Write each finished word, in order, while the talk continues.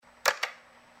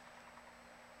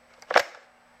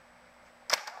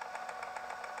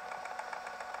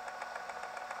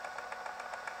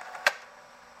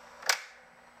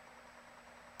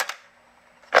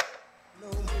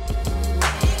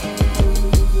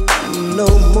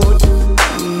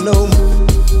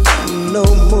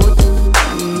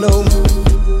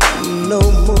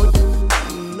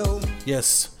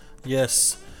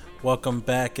Yes. Welcome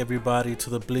back, everybody,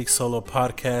 to the BleakSolo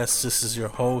podcast. This is your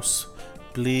host,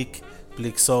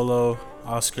 BleakSolo,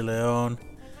 Oscar Leon,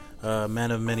 man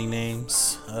of many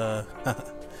names.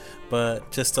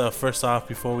 But just first off,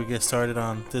 before we get started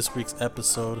on this week's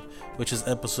episode, which is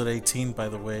episode 18, by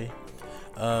the way,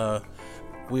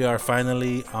 we are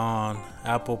finally on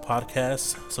Apple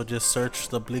Podcasts. So just search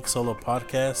the BleakSolo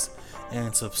podcast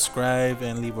and subscribe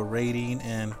and leave a rating,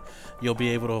 and you'll be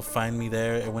able to find me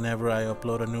there. And whenever I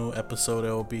upload a new episode, it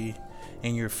will be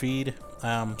in your feed.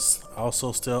 I'm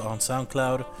also still on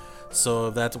SoundCloud, so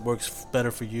if that works better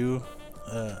for you,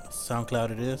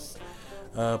 SoundCloud it is.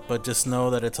 But just know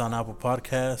that it's on Apple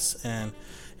Podcasts, and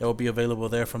it will be available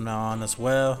there from now on as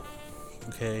well.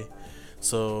 Okay,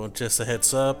 so just a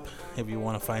heads up if you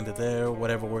want to find it there,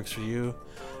 whatever works for you.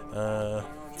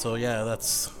 So yeah,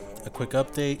 that's a quick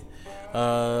update.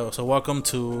 So welcome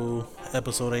to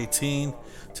episode 18.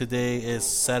 Today is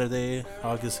Saturday,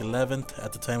 August 11th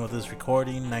at the time of this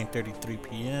recording, 9:33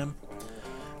 p.m.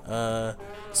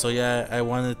 So yeah, I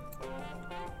want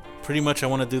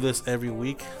to do this every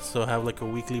week, so have like a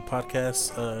weekly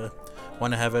podcast.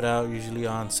 Want to have it out usually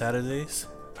on Saturdays.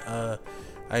 I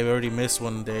already missed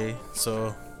one day,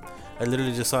 so I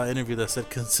literally just saw an interview that said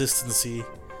consistency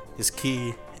is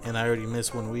key, and I already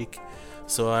missed 1 week.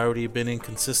 So I already been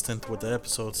inconsistent with the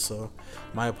episodes, so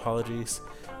my apologies.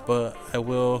 But I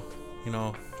will,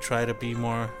 try to be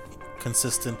more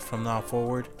consistent from now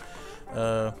forward.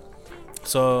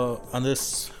 So on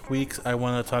this week, I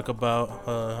want to talk about,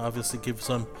 obviously give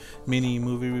some mini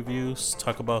movie reviews,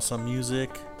 talk about some music,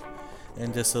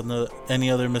 and just any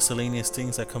other miscellaneous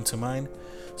things that come to mind.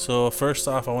 So first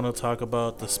off, I want to talk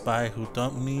about The Spy Who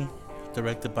Dumped Me,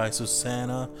 directed by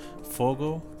Susanna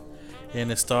Fogel. And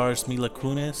it stars Mila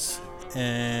Kunis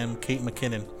and Kate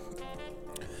McKinnon.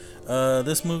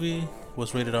 This movie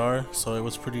was rated R, so it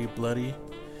was pretty bloody.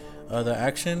 The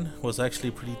action was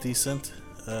actually pretty decent.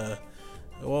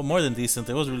 More than decent.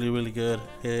 It was really, really good.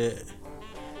 It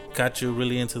got you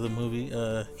really into the movie.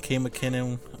 Kate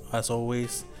McKinnon, as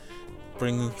always,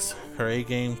 brings her A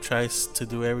game, tries to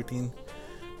do everything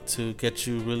to get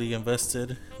you really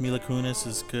invested. Mila Kunis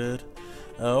is good.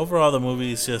 Overall, the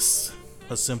movie is just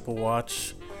a simple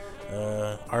watch,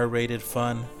 R-rated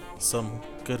fun, some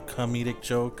good comedic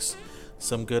jokes,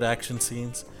 some good action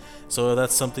scenes. So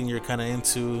that's something you're kind of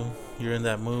into. You're in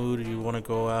that mood. You want to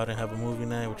go out and have a movie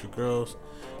night with your girls,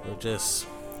 or just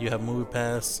you have Movie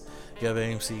Pass, you have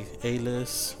AMC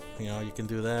A-list. You can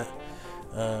do that.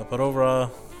 But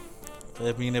overall,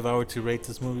 if I were to rate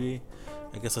this movie,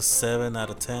 I guess a 7 out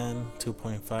of 10,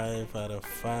 2.5 out of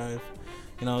 5.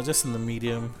 Just in the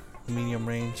medium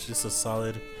range, just a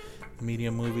solid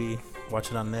medium movie. Watch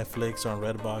it on Netflix or on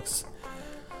Redbox.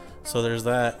 So there's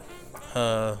that.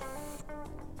 I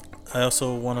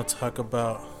also want to talk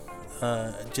about,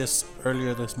 just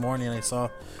earlier this morning I saw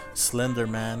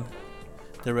Slenderman,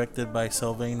 directed by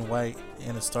Sylvain White,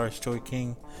 and it stars Joy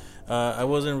King. I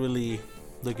wasn't really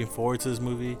looking forward to this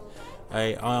movie.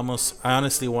 I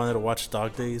honestly wanted to watch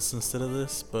Dog Days instead of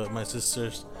this, but my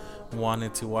sisters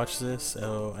wanted to watch this,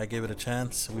 so I gave it a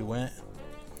chance. We went,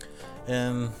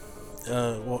 and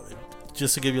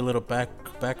just to give you a little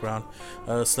background,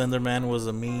 Slenderman was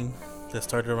a meme that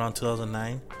started around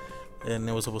 2009, and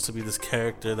it was supposed to be this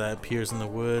character that appears in the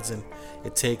woods, and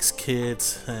it takes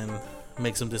kids and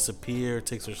makes them disappear,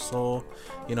 takes their soul,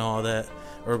 all that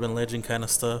urban legend kind of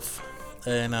stuff.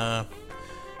 And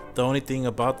the only thing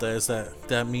about that is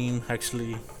that meme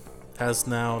actually has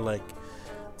now like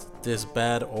this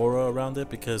bad aura around it,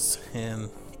 because in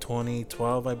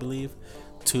 2012, I believe,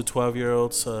 two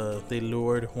 12-year-olds, they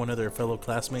lured one of their fellow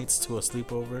classmates to a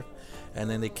sleepover, and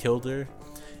then they killed her.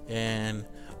 And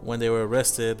when they were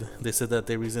arrested, they said that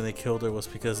the reason they killed her was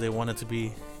because they wanted to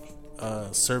be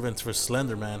servants for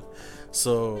Slenderman.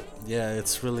 So yeah,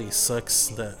 it's really sucks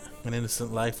that an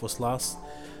innocent life was lost.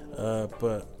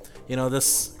 But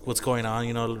that's what's going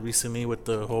on recently with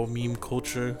the whole meme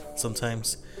culture.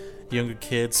 Sometimes younger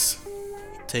kids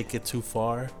take it too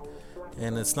far,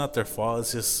 and it's not their fault.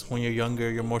 It's just when you're younger,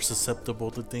 you're more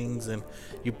susceptible to things, and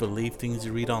you believe things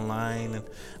you read online. And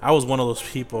I was one of those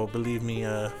people, believe me.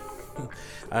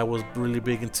 I was really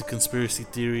big into conspiracy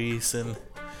theories and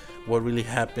what really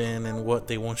happened and what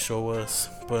they won't show us.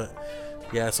 But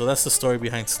yeah, so that's the story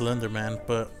behind Slenderman.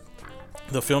 But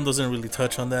the film doesn't really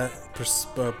touch on that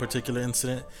particular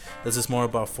incident. It's just more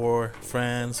about 4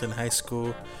 friends in high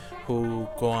school who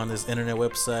go on this internet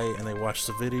website and they watch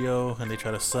the video and they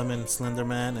try to summon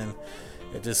Slenderman, and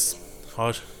it just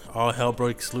all hell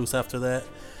breaks loose after that.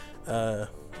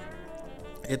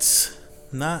 It's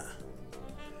not,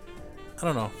 I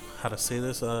don't know how to say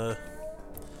this.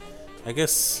 I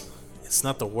guess it's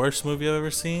not the worst movie I've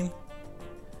ever seen,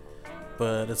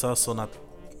 but it's also not.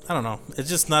 I don't know. It's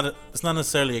just not. It's not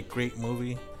necessarily a great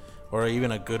movie, or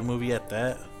even a good movie at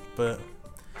that. But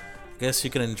I guess you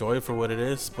can enjoy it for what it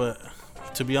is. But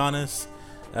to be honest,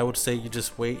 I would say you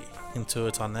just wait until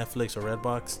it's on Netflix or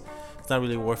Redbox. It's not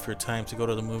really worth your time to go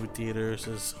to the movie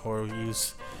theaters or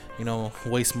use,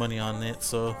 waste money on it.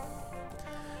 So,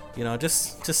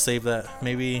 just save that.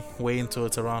 Maybe wait until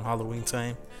it's around Halloween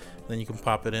time, then you can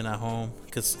pop it in at home,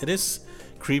 because it is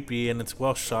creepy and it's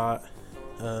well shot.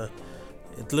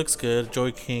 It looks good.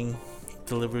 Joy King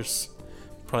delivers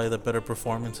probably the better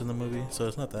performance in the movie, so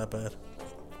it's not that bad.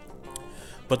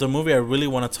 But the movie I really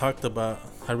want to talk about,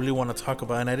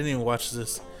 and I didn't even watch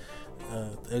this.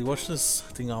 I watched this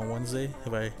thing on Wednesday,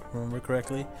 if I remember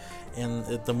correctly, and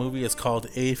the movie is called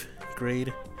 8th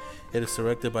Grade. It is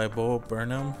directed by Bo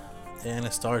Burnham, and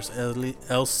it stars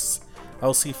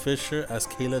Elsie Fisher as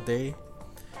Kayla Day.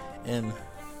 And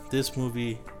this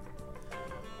movie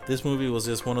was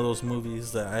just one of those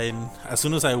movies that as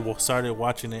soon as I started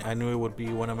watching it, I knew it would be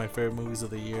one of my favorite movies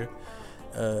of the year.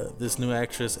 This new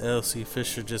actress, Elsie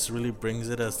Fisher, just really brings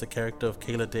it as the character of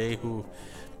Kayla Day, who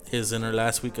is in her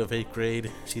last week of 8th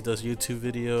grade. She does YouTube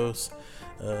videos.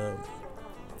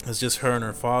 It's just her and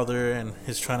her father, and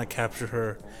he's trying to capture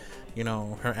her,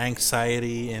 her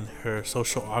anxiety and her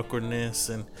social awkwardness.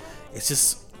 And it's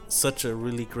just such a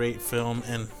really great film.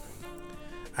 And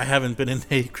I haven't been in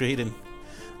 8th grade in,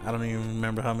 I don't even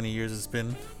remember how many years it's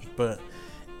been, but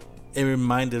it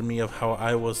reminded me of how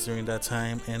I was during that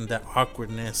time, and that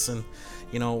awkwardness, and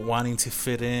wanting to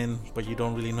fit in, but you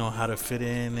don't really know how to fit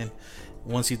in. And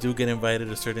once you do get invited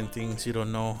to certain things, you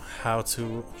don't know how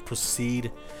to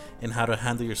proceed and how to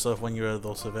handle yourself when you're at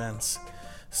those events.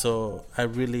 So I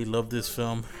really love this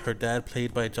film. Her dad,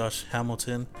 played by Josh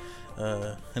Hamilton,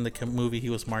 in the movie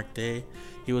he was Mark Day.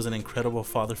 He was an incredible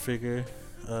father figure.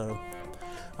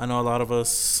 I know a lot of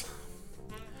us,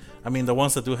 the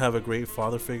ones that do have a great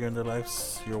father figure in their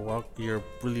lives, you're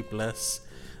really blessed.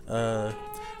 I'm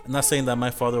not saying that my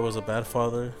father was a bad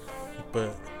father,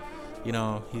 but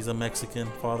he's a Mexican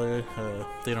father.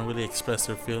 They don't really express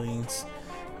their feelings.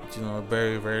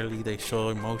 Very rarely they show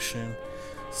emotion.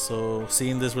 So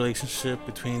seeing this relationship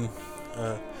between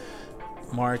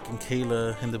Mark and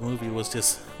Kayla in the movie was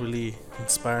just really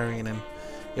inspiring, and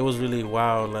it was really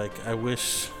wow. Like, I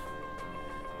wish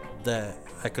that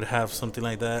I could have something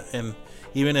like that. And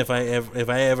even if I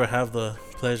ever have the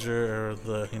pleasure or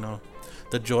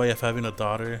the joy of having a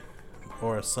daughter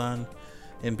or a son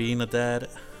and being a dad,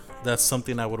 that's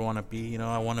something I would want to be.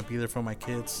 I want to be there for my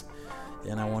kids,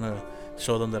 and I want to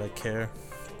show them that I care.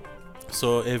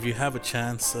 So if you have a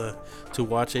chance to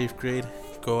watch 8th Grade,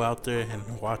 go out there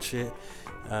and watch it.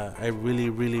 I really,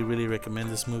 really, really recommend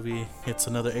this movie. It's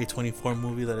another A24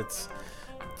 movie that it's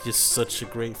just such a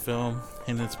great film,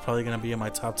 and it's probably going to be in my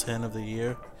top 10 of the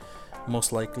year,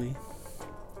 most likely.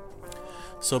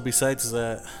 So besides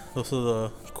that, those are the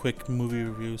quick movie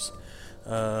reviews.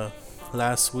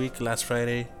 Last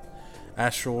Friday,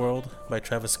 Astroworld by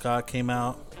Travis Scott came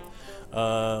out.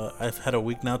 I've had a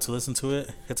week now to listen to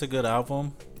it. It's a good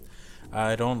album.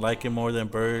 I don't like it more than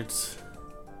Birds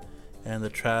and The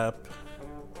Trap,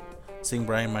 Sing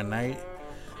Bright My Night.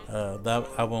 That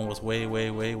album was way,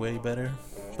 way, way, way better.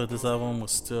 But this album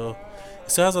was still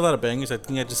has a lot of bangers. I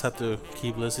think I just have to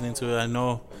keep listening to it. I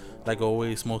know, like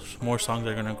always, more songs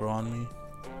are gonna grow on me.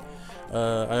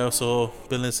 I also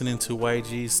been listening to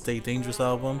YG's Stay Dangerous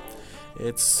album.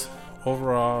 It's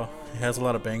overall, it has a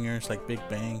lot of bangers like Big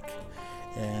Bank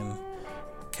and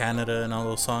Canada and all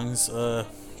those songs.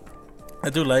 I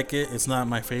do like it. It's not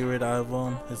my favorite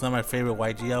album. It's not my favorite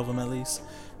YG album, at least.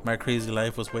 My Crazy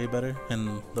Life was way better,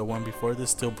 and the one before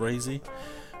this, Still Brazy.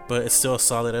 But it's still a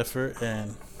solid effort,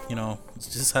 and it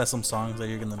just has some songs that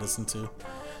you're gonna listen to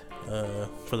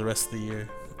for the rest of the year.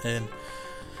 And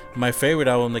my favorite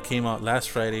album that came out last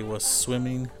Friday was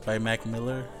Swimming by Mac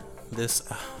Miller. This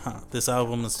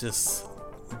album is just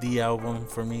the album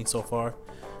for me so far.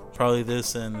 Probably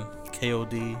this and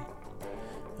KOD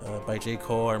by J.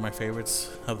 Cole are my favorites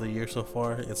of the year so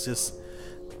far. It's just,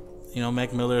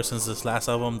 Mac Miller, since this last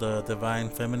album, The Divine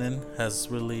Feminine, has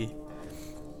really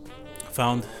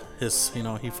found his,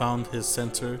 he found his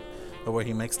center of where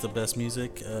he makes the best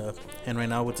music. And right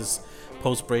now with this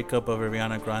post breakup of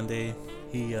Ariana Grande,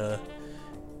 he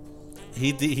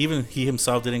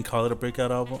himself didn't call it a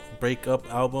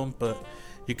breakup album, but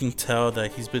you can tell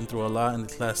that he's been through a lot in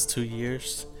the last 2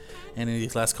 years and in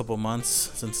these last couple months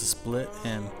since the split.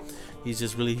 And He's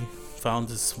just really found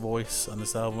his voice on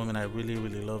this album, and I really,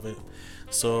 really love it.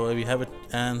 So if you have it,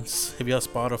 and if you have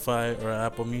Spotify or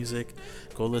Apple Music,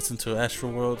 go listen to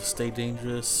Astroworld, Stay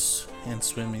Dangerous, and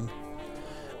Swimming.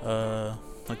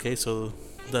 Okay, so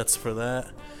that's for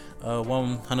that.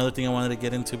 Another thing I wanted to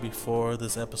get into before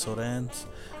this episode ends.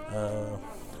 I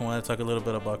want to talk a little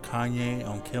bit about Kanye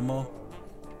on Kimmel.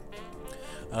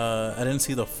 I didn't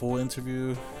see the full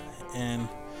interview, and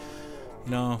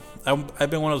I've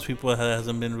been one of those people that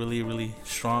hasn't been really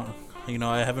strong.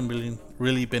 I haven't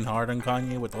really been hard on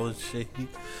Kanye with all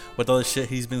the shit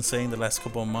he's been saying the last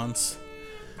couple of months.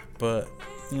 But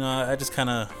I just kind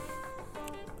of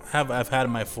I've had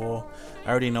my full. I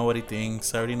already know what he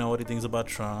thinks. I already know what he thinks about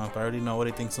Trump. I already know what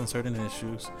he thinks on certain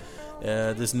issues.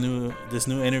 This new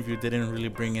interview didn't really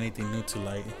bring anything new to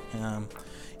light.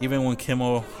 Even when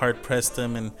Kimmel hard pressed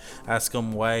him and asked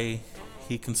him why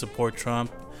he can support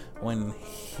Trump when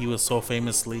he was so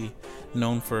famously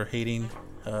known for hating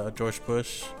George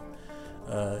Bush,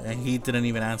 and he didn't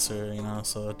even answer.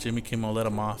 So Jimmy Kimmel let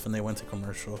him off, and they went to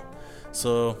commercial.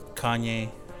 So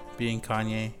Kanye, being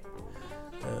Kanye,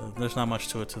 there's not much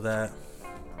to it to that.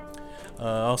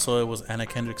 Also, it was Anna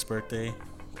Kendrick's birthday,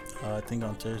 I think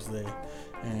on Thursday,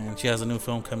 and she has a new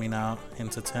film coming out in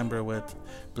September with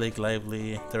Blake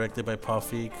Lively, directed by Paul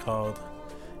Feig, called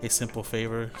A Simple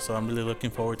Favor. So I'm really looking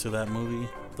forward to that movie.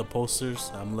 The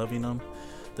posters, I'm loving them.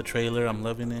 The trailer, I'm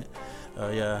loving it.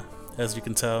 Yeah, as you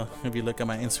can tell, if you look at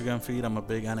my Instagram feed, I'm a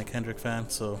big Anna Kendrick fan,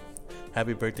 so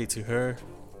happy birthday to her.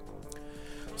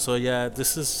 So yeah,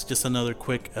 this is just another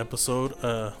quick episode.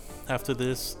 After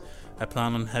this, I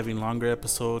plan on having longer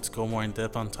episodes, go more in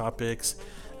depth on topics.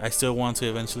 I still want to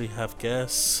eventually have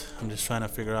guests. I'm just trying to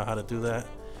figure out how to do that.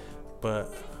 But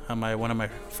one of my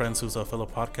friends who's a fellow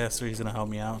podcaster, he's gonna help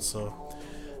me out. So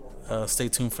stay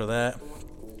tuned for that.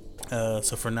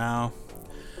 So for now,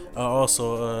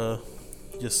 also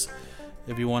just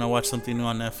if you want to watch something new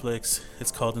on Netflix,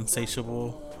 it's called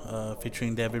Insatiable,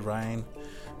 featuring David Ryan,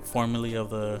 formerly of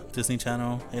the Disney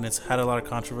Channel, and it's had a lot of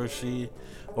controversy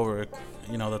over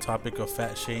the topic of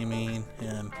fat shaming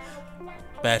and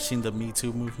bashing the Me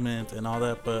Too movement and all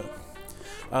that. But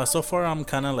so far I'm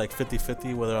kind of like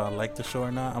 50-50 whether I like the show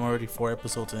or not. I'm already 4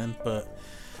 episodes in, but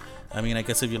I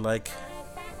guess if you like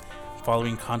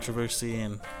following controversy,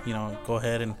 and go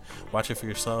ahead and watch it for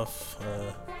yourself.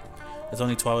 It's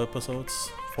only 12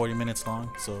 episodes, 40 minutes long,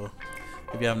 so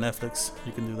if you have Netflix,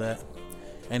 you can do that.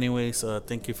 Anyways,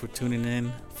 thank you for tuning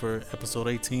in for episode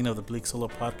 18 of the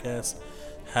BleakSolo podcast.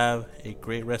 Have a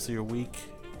great rest of your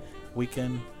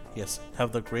weekend. Yes,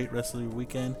 have the great rest of your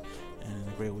weekend and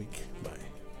a great week. Bye.